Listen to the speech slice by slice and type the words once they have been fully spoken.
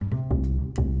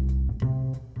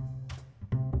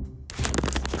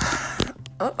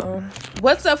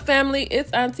What's up, family?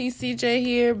 It's Auntie CJ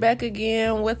here, back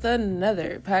again with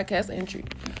another podcast entry.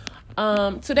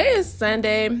 Today is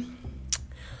Sunday,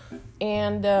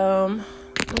 and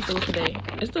what's the today?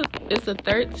 It's the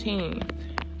 13th.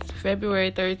 It's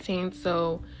February 13th.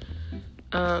 So,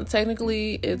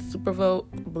 technically, it's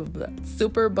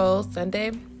Super Bowl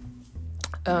Sunday.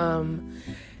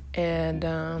 And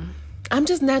I'm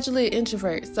just naturally an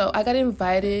introvert, so I got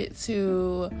invited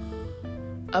to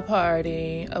a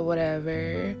party or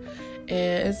whatever,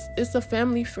 and it's a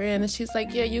family friend, and she's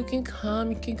like, yeah, you can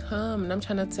come, and I'm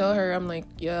trying to tell her, I'm like,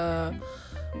 yeah,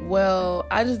 well,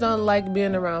 I just don't like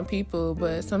being around people,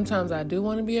 but sometimes I do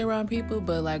want to be around people,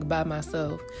 but like by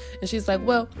myself. And she's like,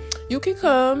 well, you can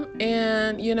come,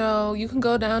 and you can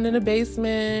go down in the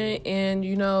basement and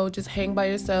just hang by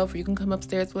yourself, or you can come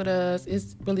upstairs with us.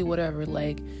 It's really whatever,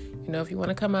 like, if you want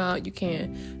to come out, you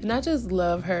can. And I just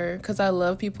love her because I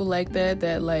love people like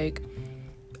that like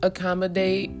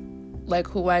accommodate like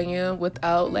who I am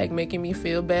without like making me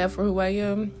feel bad for who I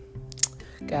am.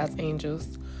 God's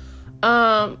angels.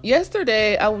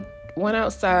 Yesterday I went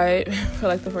outside for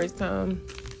like the first time,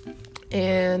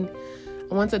 and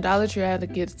I went to Dollar Tree. I had to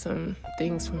get some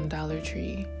things from Dollar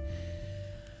Tree,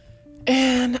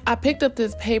 and I picked up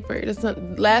this paper. This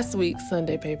last week's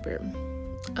Sunday paper.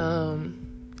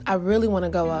 I really want to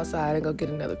go outside and go get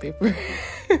another paper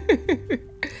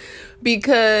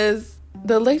because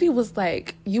the lady was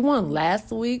like, you want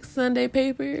last week's Sunday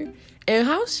paper? And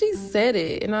how she said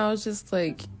it, and I was just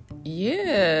like,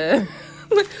 yeah.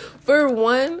 For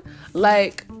one,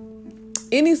 like,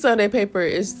 any Sunday paper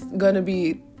is going to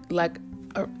be like,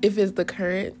 if it's the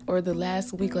current or the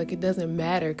last week, like, it doesn't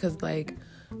matter because, like,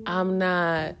 I'm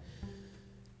not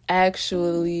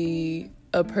actually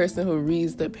a person who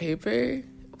reads the paper.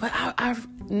 But I've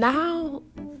now,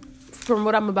 from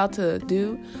what I'm about to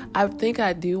do, I think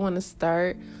I do want to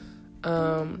start,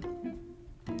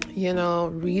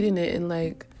 reading it and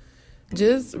like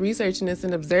just researching this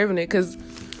and observing it. Because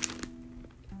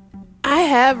I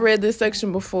have read this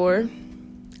section before.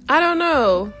 I don't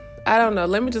know.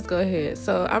 Let me just go ahead.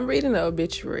 So I'm reading the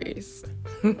obituaries.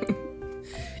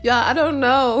 Y'all, I don't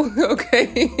know,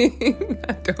 okay?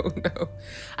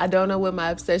 I don't know what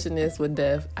my obsession is with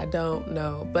death. I don't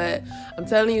know. But I'm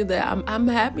telling you that I'm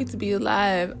happy to be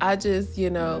alive. I just,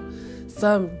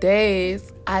 some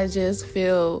days I just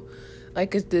feel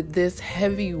like it's this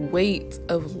heavy weight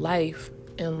of life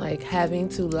and like having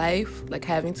to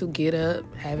get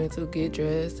up, having to get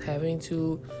dressed, having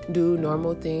to do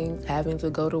normal things, having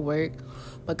to go to work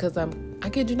because I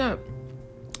kid you not,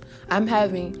 I'm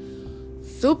having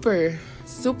super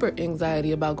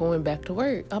anxiety about going back to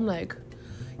work. I'm like,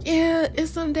 yeah, it's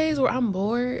some days where I'm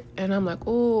bored and I'm like,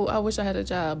 oh, I wish I had a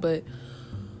job. But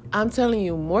I'm telling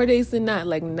you, more days than not,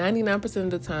 like 99%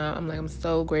 of the time, I'm like, I'm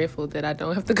so grateful that I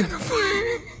don't have to go to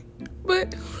work.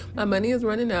 But my money is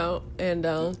running out, and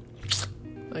I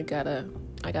gotta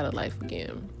life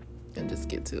again and just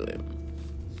get to it.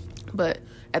 But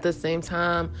at the same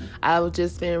time, I was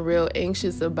just being real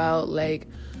anxious about like,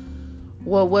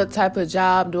 well, what type of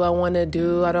job do I want to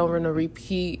do? I don't want to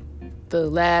repeat the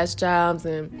last jobs,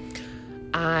 and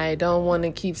I don't want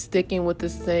to keep sticking with the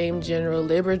same general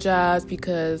labor jobs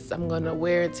because I'm going to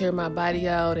wear and tear my body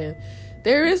out, and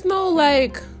there is no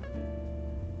like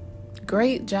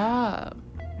great job.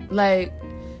 Like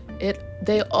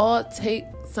they all take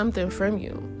something from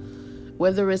you,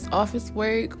 whether it's office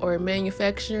work or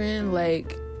manufacturing,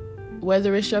 like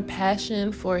whether it's your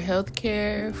passion for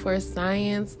healthcare, for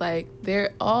science, like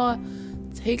they're all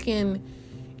taking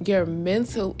your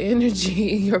mental energy,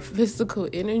 your physical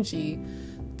energy,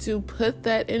 to put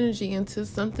that energy into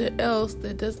something else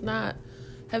that does not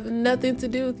have nothing to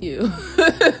do with you.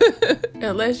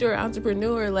 Unless you're an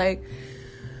entrepreneur, like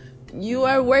you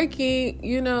are working,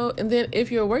 and then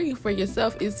if you're working for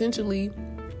yourself, essentially,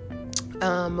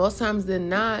 most times than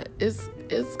not, it's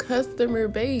customer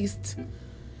based.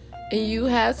 And you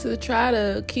have to try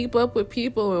to keep up with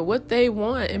people and what they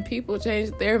want. And people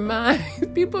change their minds.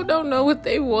 People don't know what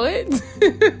they want.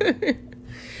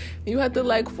 You have to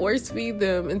like force feed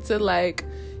them into like,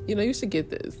 you should get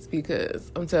this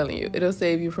because I'm telling you, it'll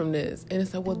save you from this. And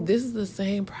it's like, well, this is the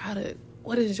same product.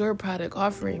 What is your product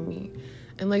offering me?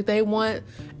 And like they want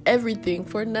everything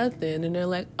for nothing. And they're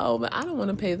like, oh, but I don't want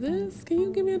to pay this. Can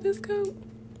you give me a discount?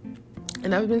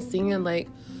 And I've been seeing like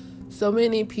so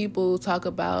many people talk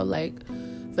about like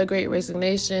the Great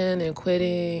Resignation and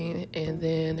quitting, and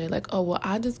then they're like, oh, well,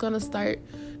 I'm just gonna start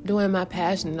doing my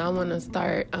passion. I want to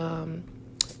start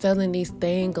selling these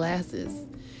stained glasses.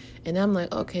 And I'm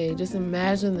like, okay, just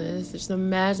imagine this. Just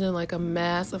imagine like a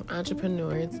mass of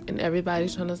entrepreneurs and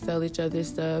everybody's trying to sell each other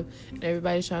stuff and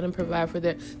everybody's trying to provide for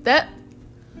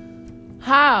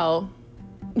how?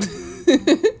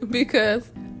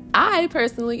 Because I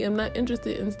personally am not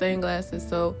interested in stained glasses,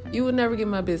 so you would never get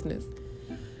my business.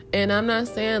 And I'm not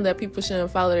saying that people shouldn't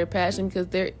follow their passion, because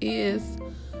there is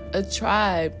a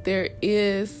tribe, there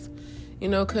is,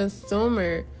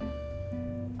 consumer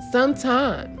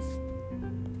sometimes.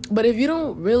 But if you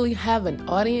don't really have an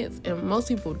audience, and most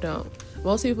people don't,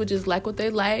 most people just like what they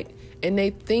like, and they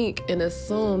think and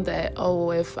assume that,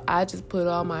 if I just put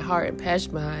all my heart and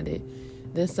passion behind it,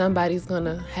 then somebody's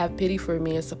gonna have pity for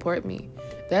me and support me.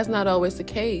 That's not always the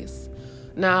case.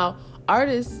 Now,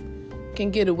 artists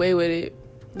can get away with it,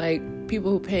 like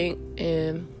people who paint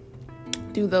and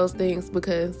do those things,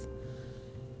 because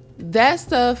that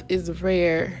stuff is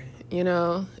rare,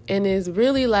 and is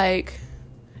really like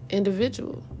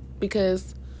individual,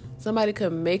 because somebody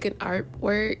could make an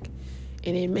artwork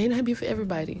and it may not be for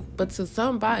everybody, but to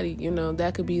somebody,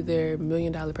 that could be their $1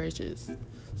 million purchase.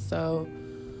 So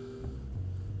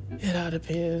it all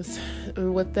depends.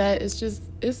 And with that,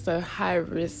 it's a high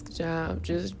risk job,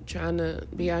 just trying to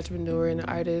be an entrepreneur and an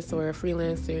artist or a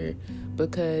freelancer,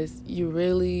 because you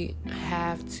really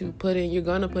have to you're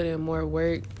going to put in more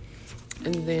work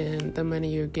and then the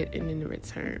money you're getting in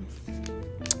return.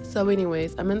 So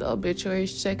anyways, I'm in the obituary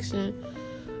section.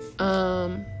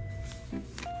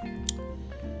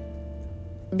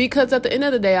 Because at the end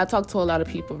of the day, I talk to a lot of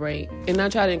people, right? And I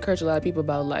try to encourage a lot of people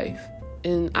about life.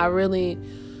 And I really,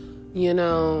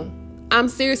 I'm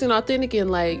serious and authentic,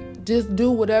 and like, just do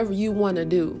whatever you want to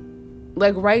do.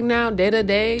 Like right now, day to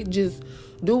day, just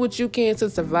do what you can to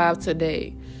survive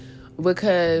today.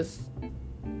 Because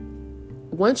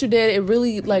once you're dead, it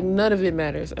really, like, none of it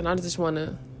matters. And I just want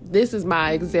to, this is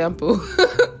my example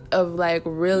of like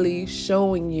really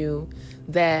showing you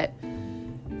that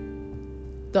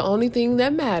the only thing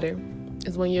that matters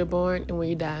is when you're born and when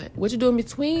you die. What you do in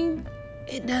between,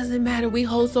 it doesn't matter. We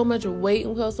hold so much weight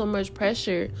and we hold so much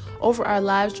pressure over our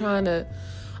lives trying to,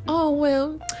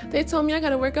 they told me I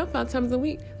got to work out 5 times a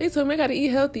week. They told me I got to eat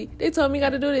healthy. They told me I got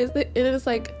to do this. And it's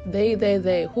like,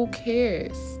 they. Who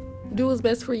cares? Do what's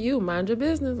best for you. Mind your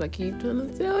business. I keep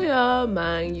trying to tell y'all,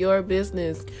 mind your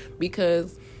business.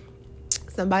 Because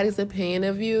somebody's opinion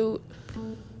of you,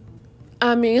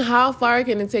 how far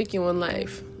can it take you in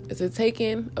life? Is it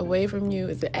taking away from you?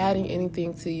 Is it adding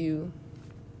anything to you?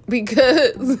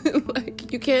 Because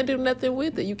like, you can't do nothing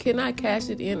with it. You cannot cash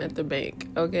it in at the bank,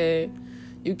 okay?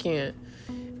 You can't.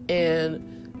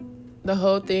 And the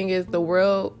whole thing is, the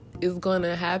world is going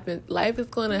to happen. Life is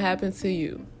going to happen to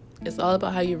you. It's all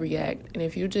about how you react. And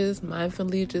if you just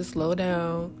mindfully just slow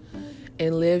down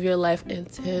and live your life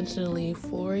intentionally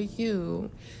for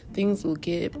you, things will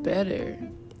get better.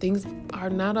 Things are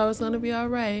not always going to be all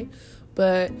right,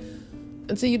 but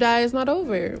until you die, it's not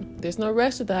over. There's no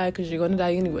rush to die, because you're going to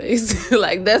die anyways.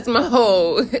 Like, that's my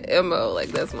whole MO. Like,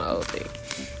 that's my whole thing.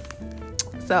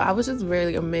 So I was just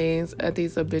really amazed at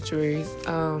these obituaries.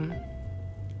 I'm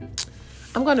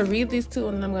going to read these two,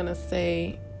 and I'm going to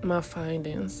say my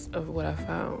findings of what I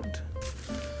found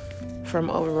from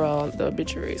overall the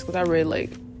obituaries, because I read like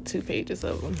 2 pages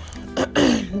of them.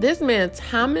 This man,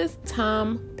 Tom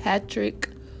Patrick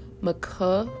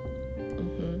McCullough.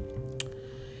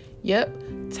 Yep.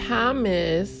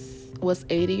 Thomas was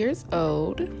 80 years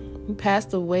old. He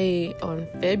passed away on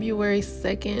February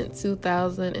 2nd,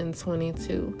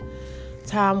 2022.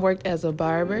 Tom worked as a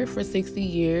barber for 60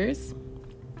 years.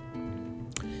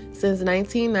 Since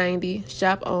 1990,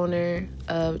 shop owner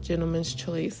of Gentleman's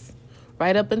Choice,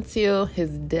 right up until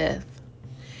his death.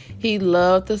 He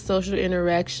loved the social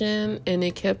interaction, and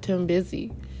it kept him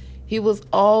busy. He was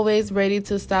always ready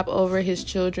to stop over his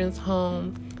children's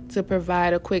home to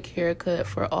provide a quick haircut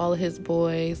for all his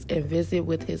boys and visit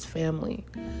with his family.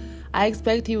 I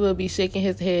expect he will be shaking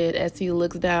his head as he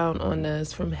looks down on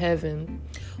us from heaven,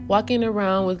 walking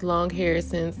around with long hair,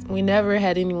 since we never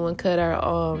had anyone cut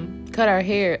our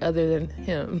hair other than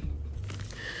him.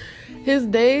 His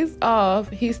days off,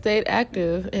 he stayed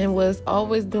active and was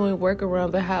always doing work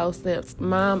around the house, since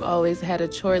Mom always had a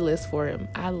chore list for him.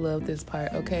 I love this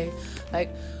part, okay?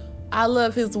 Like, I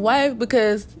love his wife,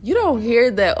 because you don't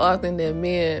hear that often that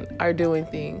men are doing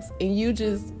things. And you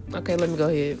just, okay, let me go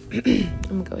ahead.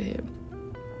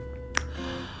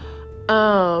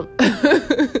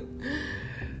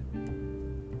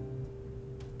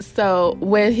 So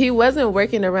when he wasn't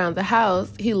working around the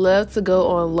house, he loved to go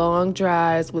on long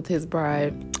drives with his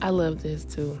bride. I love this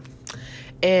too.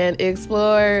 And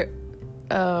explore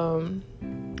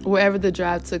wherever the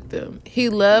drive took them. He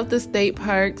loved the state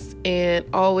parks and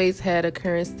always had a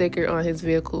current sticker on his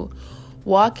vehicle.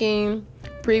 Walking,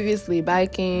 previously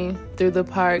biking, through the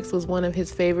parks was one of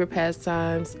his favorite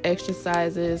pastimes,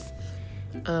 exercises,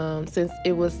 since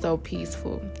it was so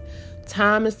peaceful.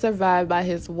 Tom is survived by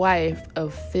his wife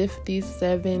of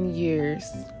 57 years,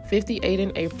 58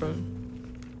 in April,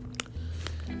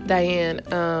 Diane,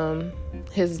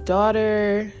 his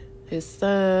daughter, his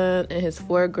son, and his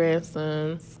 4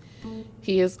 grandsons.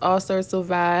 He is also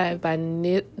survived by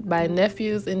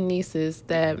nephews and nieces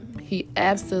that he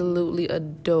absolutely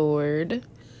adored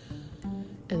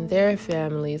and their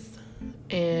families.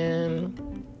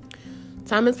 And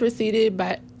Thomas preceded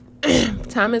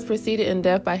in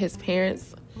death by his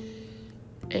parents.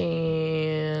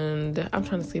 And I'm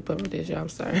trying to skip over this, y'all. I'm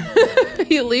sorry.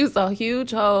 He leaves a huge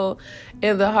hole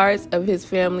in the hearts of his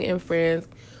family and friends,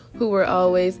 who were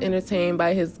always entertained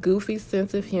by his goofy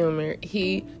sense of humor.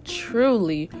 He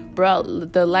truly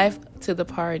brought the life to the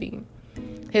party.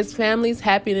 His family's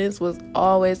happiness was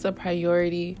always a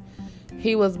priority.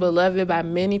 He was beloved by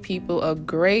many people, a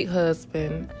great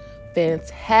husband,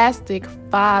 fantastic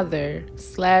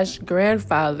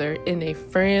father/grandfather, and a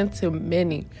friend to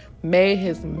many. May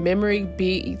his memory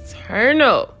be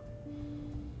eternal.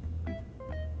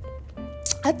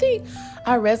 I think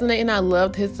I resonate and I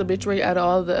loved his obituary out of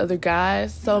all the other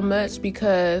guys so much,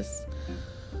 because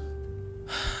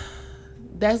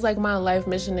that's like my life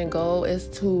mission and goal, is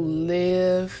to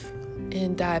live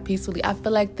and die peacefully. I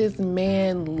feel like this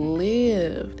man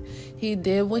lived. He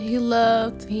did what he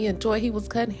loved. He enjoyed. He was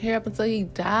cutting hair up until he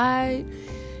died.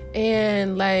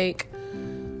 And like,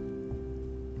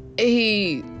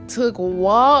 he took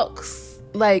walks.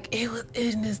 Like,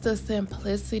 it's the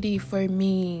simplicity for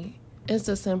me. It's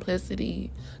the simplicity,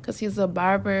 because he's a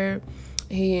barber.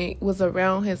 He was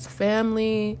around his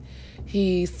family.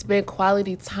 He spent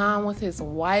quality time with his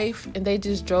wife, and they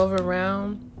just drove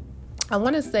around. I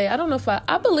want to say, I don't know if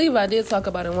I believe I did talk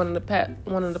about it in one of the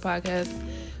podcasts,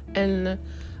 and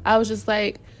I was just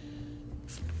like,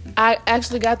 I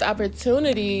actually got the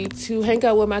opportunity to hang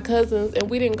out with my cousins, and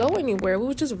we didn't go anywhere. We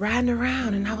were just riding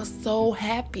around, and I was so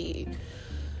happy.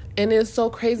 And it's so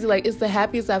crazy. Like, it's the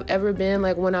happiest I've ever been,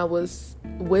 like, when I was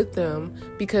with them,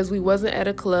 because we wasn't at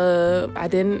a club. I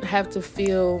didn't have to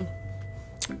feel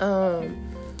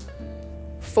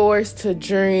forced to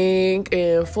drink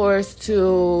and forced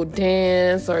to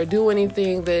dance or do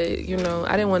anything that,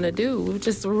 I didn't want to do. We were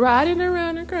just riding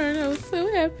around and crying. I was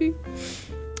so happy.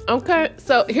 Okay,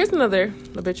 so here's another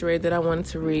obituary that I wanted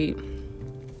to read.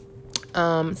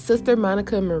 Sister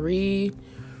Monica Marie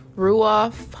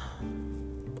Ruoff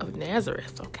of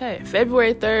Nazareth. Okay,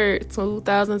 February 3rd,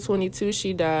 2022,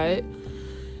 she died,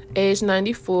 age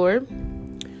 94.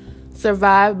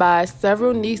 Survived by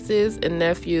several nieces and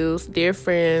nephews, dear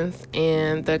friends,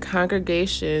 and the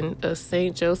congregation of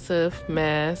St. Joseph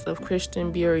Mass of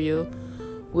Christian Burial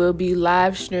will be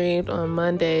live streamed on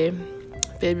Monday,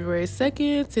 February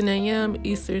 2nd, 10 a.m.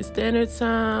 Eastern Standard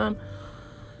Time.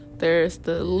 There's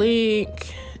the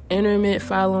link. Interment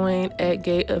following at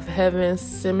Gate of Heaven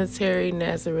Cemetery,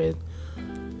 Nazareth.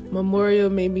 Memorial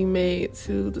may be made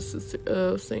to the Sister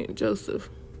of St. Joseph.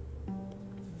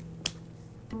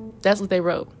 That's what they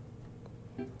wrote.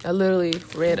 I literally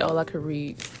read all I could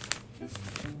read.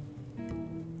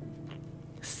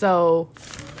 So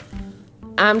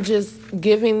I'm just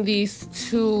giving these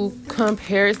two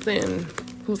comparison.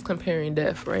 Who's comparing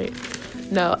death, right?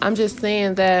 No, I'm just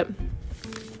saying that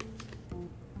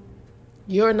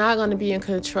you're not going to be in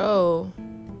control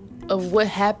of what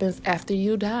happens after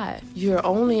you die. You're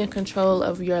only in control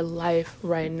of your life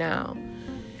right now.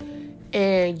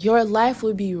 And your life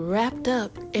will be wrapped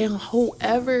up in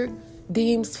whoever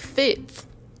deems fit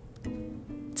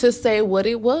to say what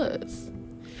it was.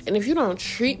 And if you don't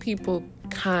treat people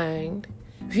kind,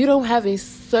 if you don't have a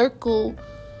circle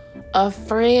of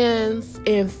friends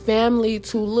and family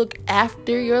to look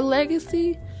after your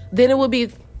legacy, then it will be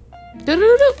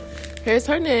here's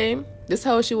her name. This is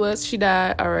how she was. She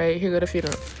died. All right, here go the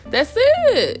funeral. That's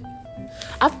it.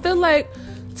 I feel like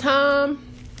Tom,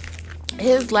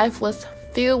 his life was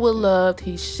filled with love.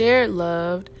 He shared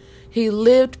love. He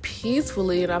lived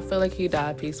peacefully, and I feel like he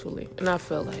died peacefully. And I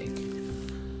feel like,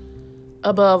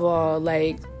 above all,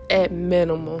 like, at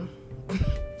minimum,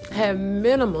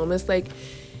 it's like,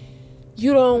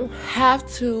 you don't have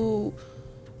to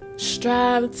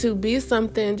strive to be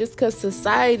something just because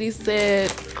society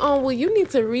said, oh, well, you need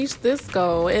to reach this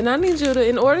goal, and I need you to,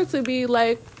 in order to be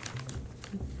like,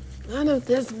 none of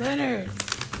this matters.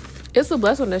 It's a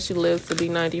blessing that she lived to be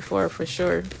 94 for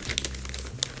sure.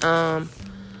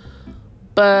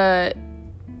 But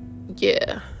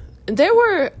yeah, There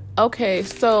were, okay,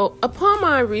 so upon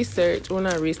my research, well,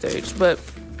 not research, but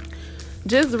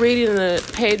just reading the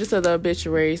pages of the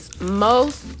obituaries,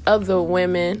 most of the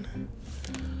women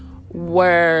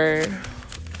were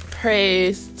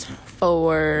praised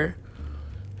for,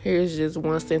 here's just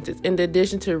one sentence, in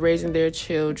addition to raising their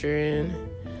children,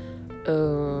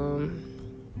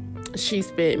 she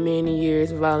spent many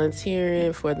years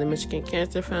volunteering for the Michigan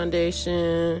Cancer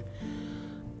Foundation.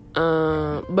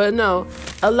 But no,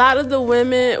 a lot of the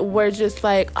women were just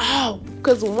like, oh,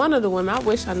 because one of the women, I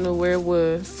wish I knew where it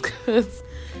was, because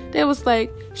they was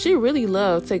like, she really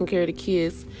loved taking care of the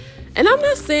kids. And I'm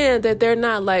not saying that they're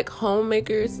not like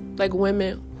homemakers, like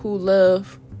women who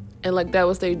love, and like that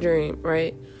was their dream,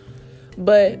 right?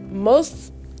 But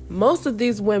most of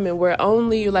these women were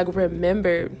only like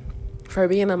remembered for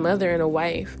being a mother and a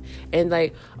wife, and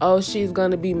like, oh, she's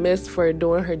gonna be missed for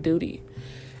doing her duty.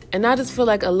 And I just feel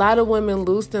like a lot of women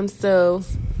lose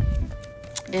themselves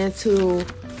into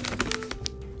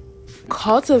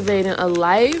cultivating a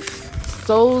life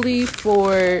solely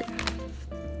for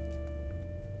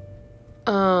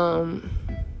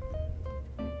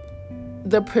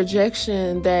the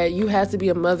projection that you have to be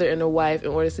a mother and a wife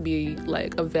in order to be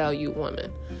like a valued woman.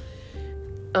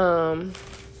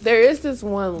 There is this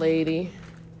one lady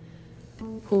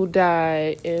who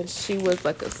died, and she was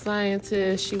like a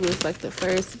scientist. She was like the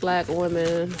first Black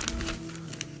woman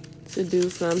to do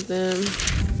something.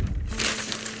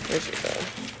 There she go.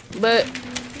 But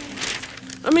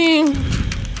I mean,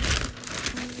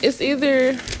 it's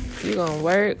either you're gonna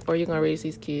work or you're gonna raise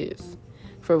these kids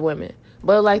for women.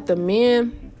 But like the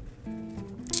men,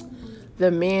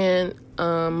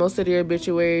 most of their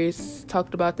obituaries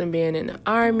talked about them being in the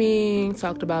army,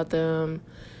 talked about them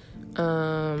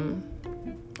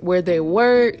where they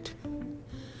worked.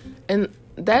 And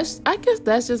I guess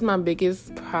that's just my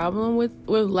biggest problem with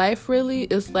life, really.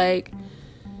 It's like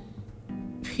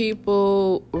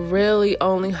people really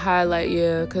only highlight,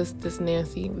 because this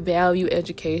Nancy, value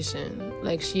education.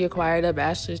 Like, she acquired a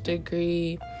bachelor's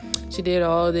degree. She did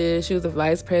all this. She was the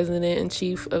vice president and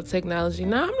chief of technology.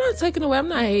 Now, I'm not taking away. I'm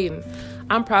not hating.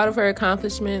 I'm proud of her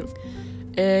accomplishments.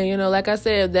 And, you know, like I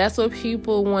said, if that's what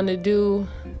people want to do,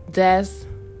 that's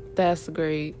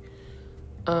great.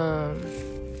 But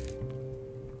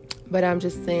I'm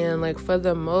just saying, like, for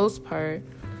the most part,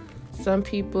 some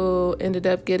people ended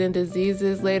up getting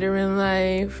diseases later in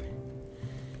life.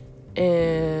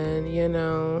 And, you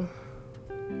know,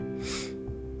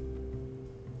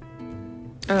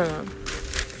 I don't know.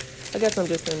 I guess I'm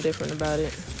just indifferent about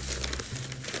it.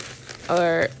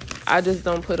 Or I just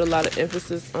don't put a lot of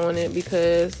emphasis on it,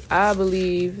 because I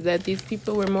believe that these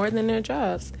people were more than their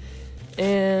jobs.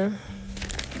 And,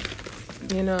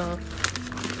 you know,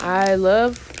 I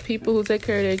love people who take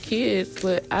care of their kids,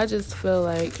 but I just feel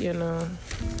like, you know,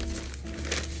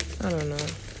 I don't know.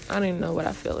 I don't even know what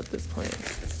I feel at this point.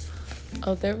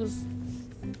 Oh, there was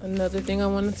another thing I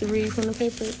wanted to read from the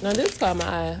paper. Now, this caught my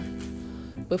eye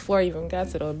before I even got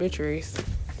to the obituaries.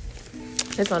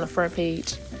 It's on the front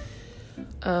page.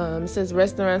 It says,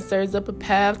 restaurant serves up a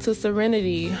path to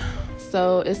serenity.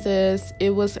 So it says,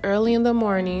 it was early in the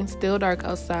morning, still dark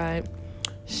outside.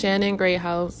 Shannon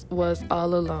Greathouse was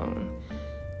all alone,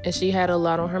 and she had a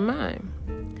lot on her mind.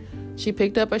 She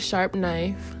picked up a sharp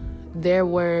knife. There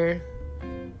were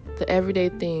the everyday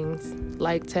things,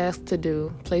 like tasks to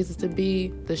do, places to be,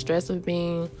 the stress of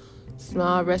being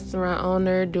small restaurant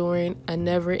owner during a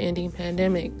never-ending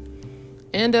pandemic,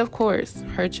 and of course,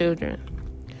 her children.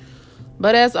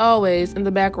 But as always, in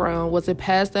the background was a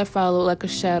past that followed like a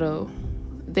shadow.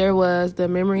 There was the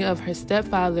memory of her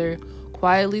stepfather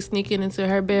quietly sneaking into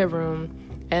her bedroom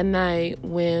at night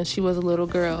when she was a little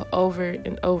girl, over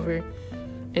and over,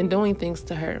 and doing things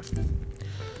to her.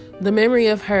 The memory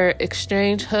of her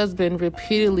estranged husband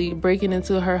repeatedly breaking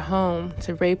into her home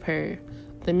to rape her.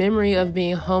 The memory of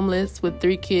being homeless with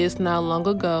 3 kids not long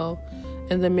ago,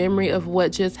 and the memory of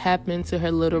what just happened to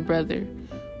her little brother,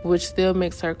 which still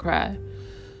makes her cry.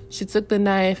 She took the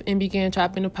knife and began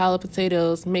chopping a pile of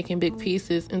potatoes, making big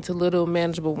pieces into little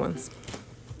manageable ones.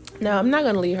 Now, I'm not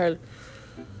going to read her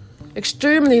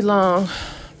extremely long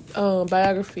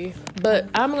biography, but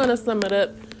I'm going to sum it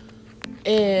up.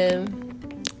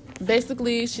 And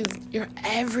basically, she's your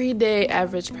everyday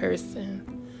average person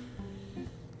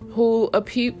who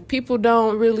people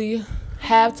don't really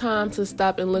have time to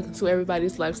stop and look into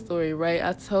everybody's life story, right?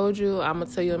 I told you, I'm going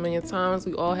to tell you a million times,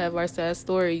 we all have our sad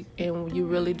story, and you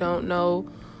really don't know,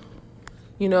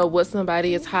 you know, what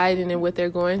somebody is hiding and what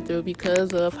they're going through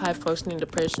because of high-functioning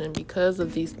depression, because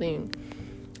of these things.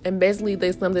 And basically,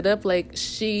 they summed it up like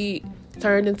she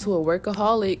turned into a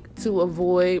workaholic to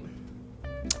avoid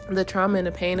the trauma and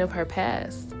the pain of her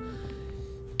past.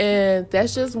 And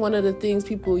that's just one of the things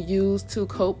people use to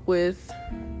cope with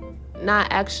not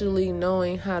actually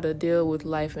knowing how to deal with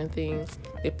life and things.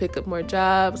 They pick up more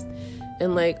jobs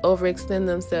and like overextend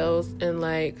themselves and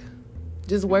like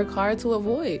just work hard to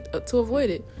avoid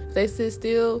it. If they sit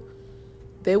still,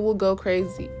 they will go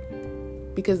crazy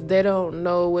because they don't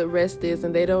know what rest is,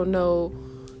 and they don't know,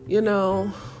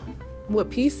 what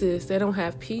peace is. They don't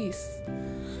have peace.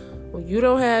 When you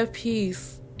don't have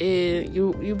peace,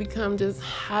 you become just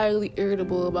highly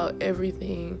irritable about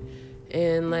everything,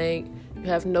 and like you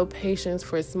have no patience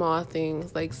for small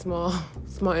things, like small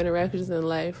interactions in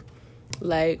life.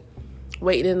 Like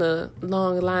waiting in a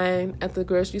long line at the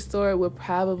grocery store would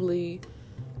probably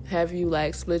have you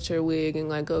like split your wig and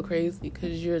like go crazy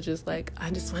because you're just like, I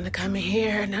just want to come in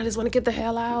here and I just want to get the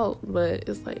hell out. But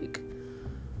it's like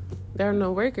there are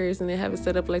no workers and they have it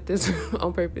set up like this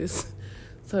on purpose.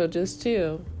 So just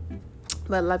chill.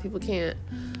 But a lot of people can't.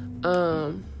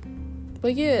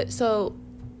 But yeah, so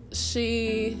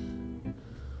she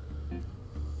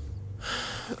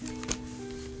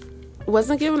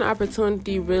wasn't given an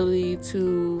opportunity really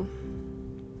to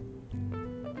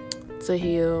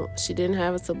heal. She didn't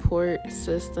have a support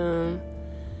system.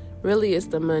 Really, it's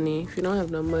the money. If you don't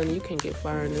have no money, you can't get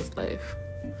far in this life.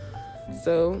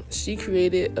 So she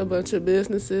created a bunch of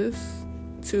businesses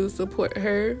to support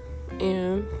her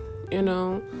and,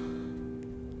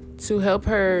 to help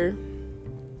her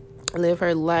live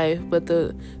her life. But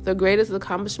the greatest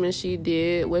accomplishment she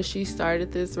did was she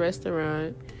started this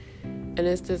restaurant, and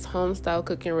it's this home style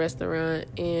cooking restaurant.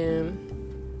 And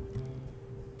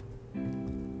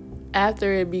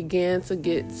after it began to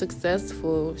get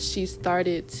successful, she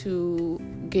started to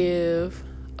give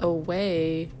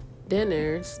away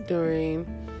dinners it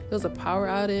was a power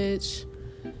outage.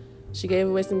 She gave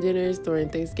away some dinners during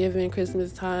Thanksgiving,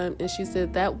 Christmas time, and she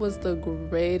said that was the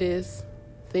greatest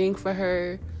thing for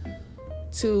her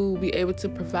to be able to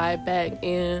provide back.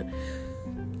 And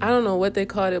I don't know what they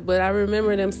called it, but I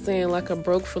remember them saying like a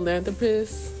broke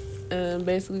philanthropist,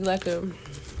 basically like a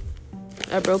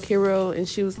broke hero. And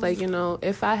she was like,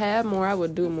 if I had more, I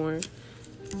would do more.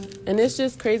 And it's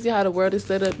just crazy how the world is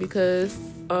set up, because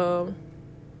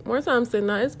more times than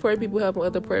not, it's poor people helping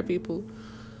other poor people.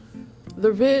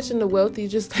 The rich and the wealthy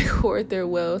just like hoard their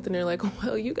wealth, and they're like,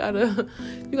 well, you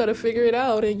gotta figure it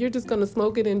out, and you're just gonna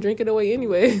smoke it and drink it away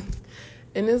anyway.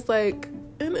 And it's like,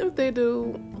 and if they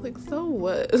do, like, so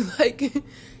what? Like,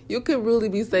 you could really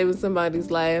be saving somebody's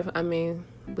life. I mean,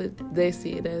 but they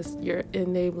see it as you're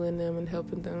enabling them and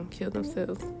helping them kill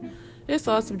themselves. It's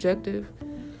all subjective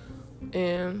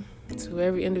and to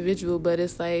every individual, but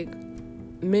it's like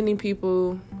many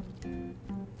people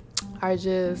are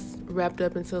just wrapped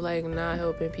up into like not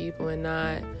helping people and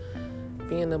not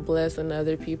being a blessing to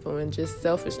other people, and just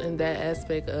selfish in that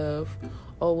aspect of,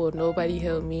 oh, well, nobody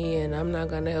helped me and I'm not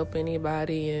going to help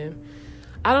anybody. And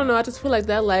I don't know, I just feel like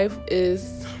that life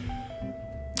is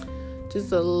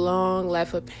just a long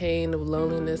life of pain, of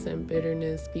loneliness and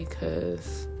bitterness,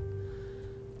 because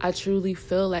I truly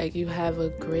feel like you have a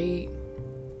great,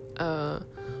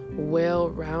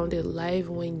 well-rounded life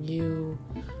when you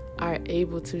are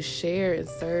able to share and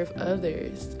serve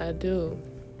others. I do.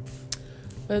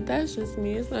 But that's just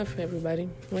me. It's not for everybody.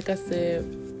 Like I said,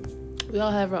 we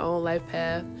all have our own life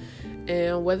path.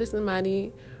 And whether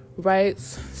somebody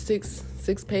writes six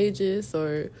pages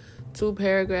or 2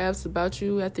 paragraphs about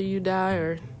you after you die,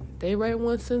 or they write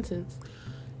 1 sentence,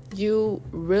 you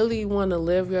really want to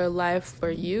live your life for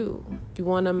you. You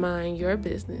want to mind your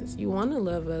business. You want to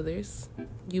love others.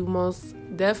 You most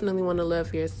definitely want to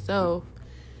love yourself.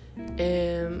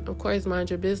 And of course, mind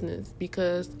your business,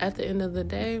 because at the end of the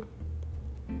day,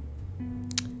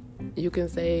 you can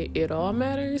say it all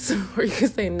matters, or you can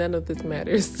say none of this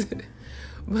matters.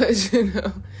 But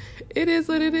it is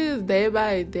what it is. Day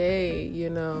by day,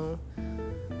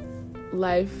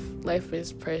 life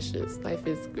is precious. Life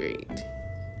is great,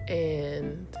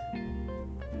 and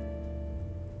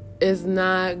it's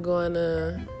not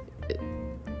gonna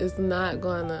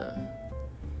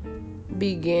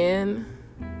begin.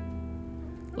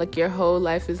 Like, your whole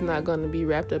life is not going to be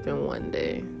wrapped up in one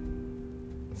day.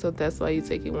 So that's why you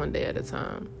take it one day at a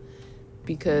time.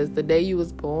 Because the day you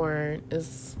was born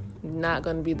is not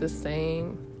going to be the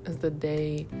same as the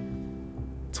day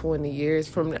 20 years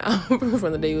from now,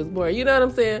 from the day you was born. You know what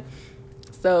I'm saying?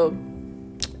 So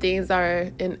things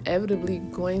are inevitably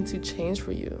going to change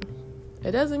for you.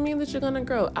 It doesn't mean that you're going to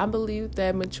grow. I believe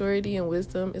that maturity and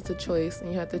wisdom is a choice, and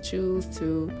you have to choose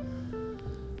to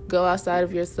go outside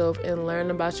of yourself and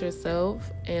learn about yourself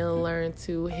and learn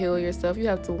to heal yourself. You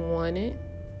have to want it.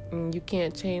 and you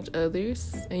can't change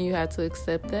others, and you have to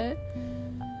accept that.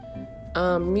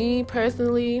 Me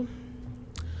personally,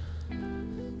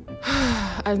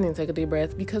 I just need to take a deep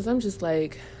breath, because I'm just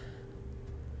like,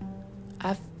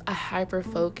 I hyper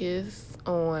focus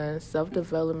on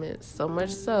self-development so much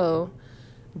so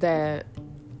that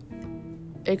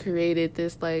it created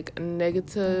this like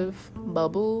negative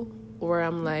bubble where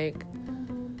I'm like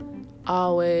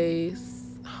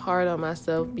always hard on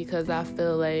myself because I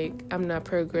feel like I'm not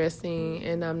progressing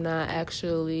and I'm not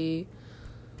actually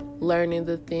learning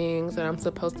the things that I'm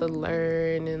supposed to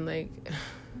learn, and like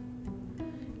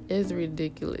it's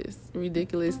ridiculous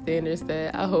standards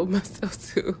that I hold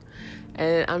myself to.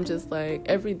 And I'm just like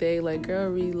every day like, girl,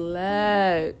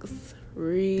 relax,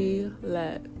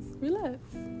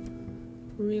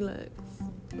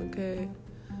 okay?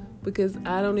 Because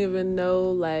I don't even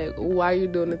know like why you're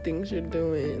doing the things you're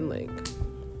doing. Like,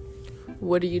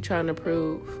 what are you trying to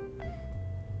prove?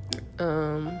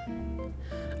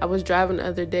 I was driving the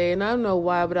other day, and I don't know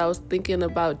why, but I was thinking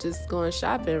about just going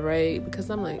shopping, right? Because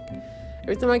I'm like,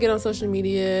 every time I get on social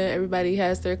media, everybody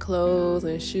has their clothes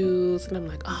and shoes, and I'm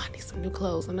like, oh, I need some new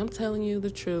clothes. And I'm telling you the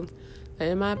truth, that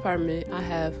in my apartment, I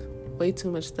have way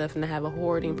too much stuff, and I have a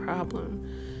hoarding problem.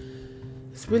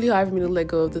 It's really hard for me to let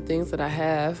go of the things that I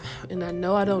have, and I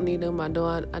know I don't need them. I know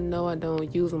I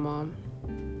don't use them all,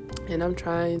 and I'm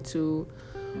trying to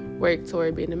work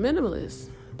toward being a minimalist.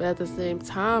 But at the same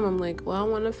time, I'm like, well, I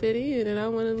want to fit in, and I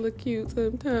want to look cute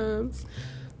sometimes.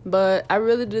 But I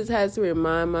really just had to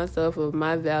remind myself of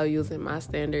my values and my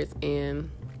standards. And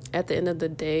at the end of the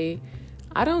day,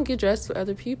 I don't get dressed for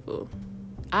other people.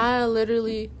 I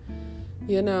literally,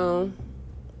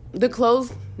 the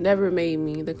clothes never made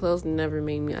me.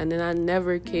 And then I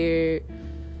never cared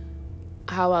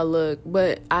how I look.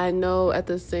 But I know at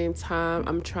the same time,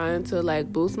 I'm trying to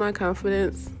like boost my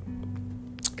confidence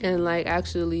and like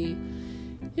actually,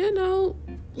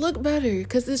 look better.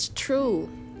 Because it's true.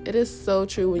 It is so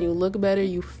true. When you look better,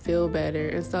 you feel better.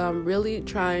 And so I'm really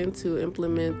trying to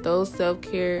implement those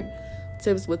self-care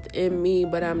tips within me,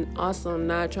 but I'm also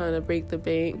not trying to break the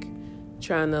bank,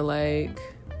 trying to like,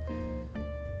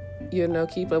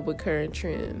 keep up with current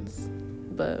trends.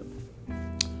 But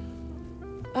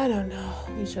I don't know.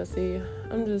 We shall see.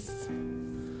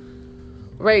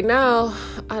 Right now,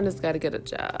 I just got to get a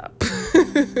job.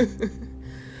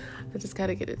 I just got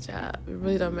to get a job. It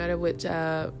really don't matter what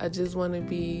job. I just want to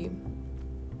be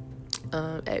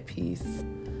at peace.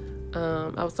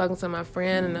 I was talking to my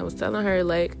friend, and I was telling her,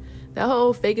 like, that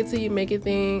whole fake it till you make it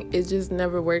thing, it just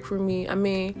never worked for me. I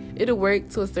mean, it'll work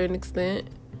to a certain extent,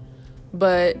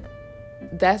 but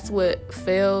that's what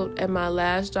failed at my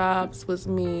last jobs, was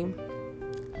me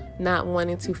not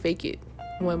wanting to fake it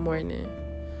one morning.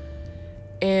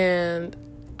 And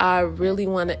I really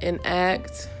want to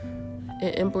enact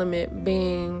and implement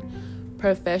being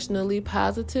professionally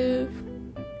positive,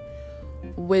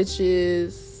 which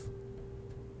is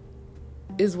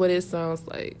what it sounds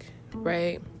like,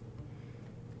 right?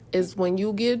 Is when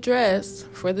you get dressed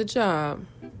for the job,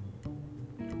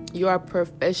 you are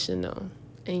professional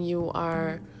and you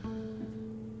are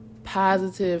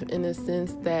positive in the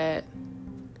sense that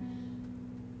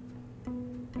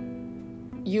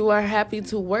you are happy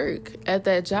to work at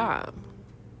that job.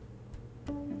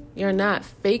 You're not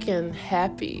faking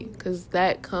happy, because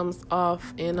that comes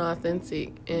off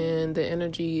inauthentic and the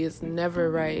energy is never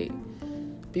right.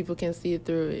 People can see it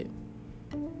through it.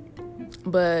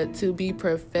 But to be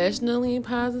professionally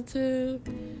positive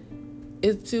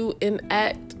is to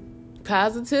enact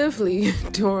positively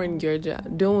doing your job.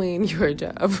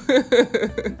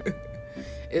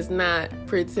 It's not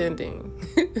pretending.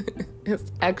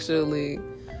 It's actually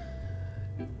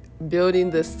building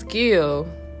the skill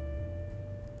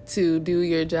to do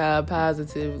your job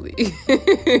positively.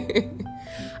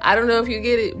 I don't know if you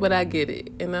get it, but I get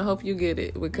it. And I hope you get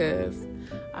it, because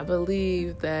I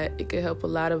believe that it could help a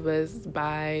lot of us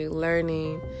by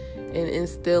learning and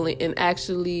instilling and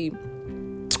actually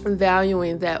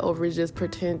valuing that over just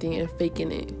pretending and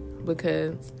faking it.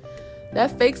 Because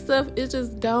that fake stuff, it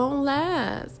just don't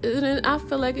last. And I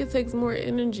feel like it takes more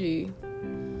energy.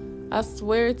 I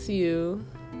swear to you.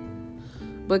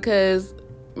 Because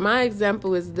my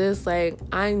example is this, like,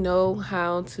 I know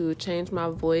how to change my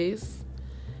voice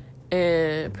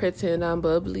and pretend I'm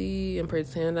bubbly and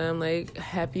pretend I'm like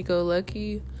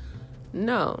happy-go-lucky.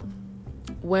 No.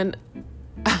 When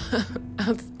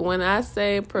I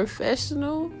say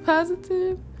professional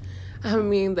positive, I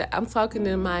mean that I'm talking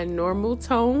in my normal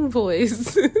tone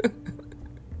voice.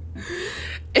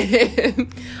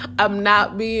 And I'm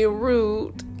not being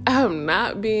rude. I'm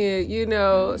not being,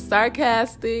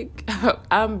 sarcastic.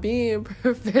 I'm being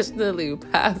professionally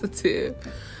positive.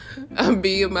 I'm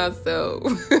being myself.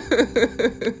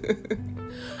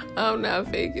 I'm not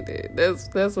faking it.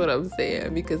 That's what I'm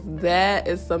saying, because that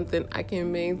is something I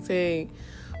can maintain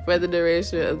for the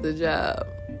duration of the job.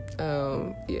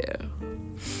 Yeah.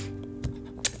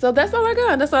 So that's all I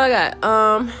got.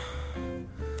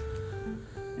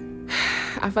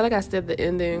 I feel like I said the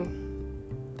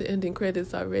ending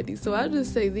credits already. So I'll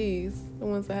just say the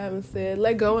ones I haven't said.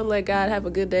 Let go and let God. Have a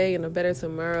good day and a better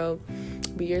tomorrow.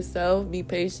 Be yourself. Be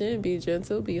patient. Be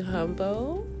gentle. Be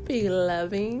humble. Be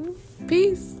loving.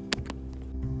 Peace.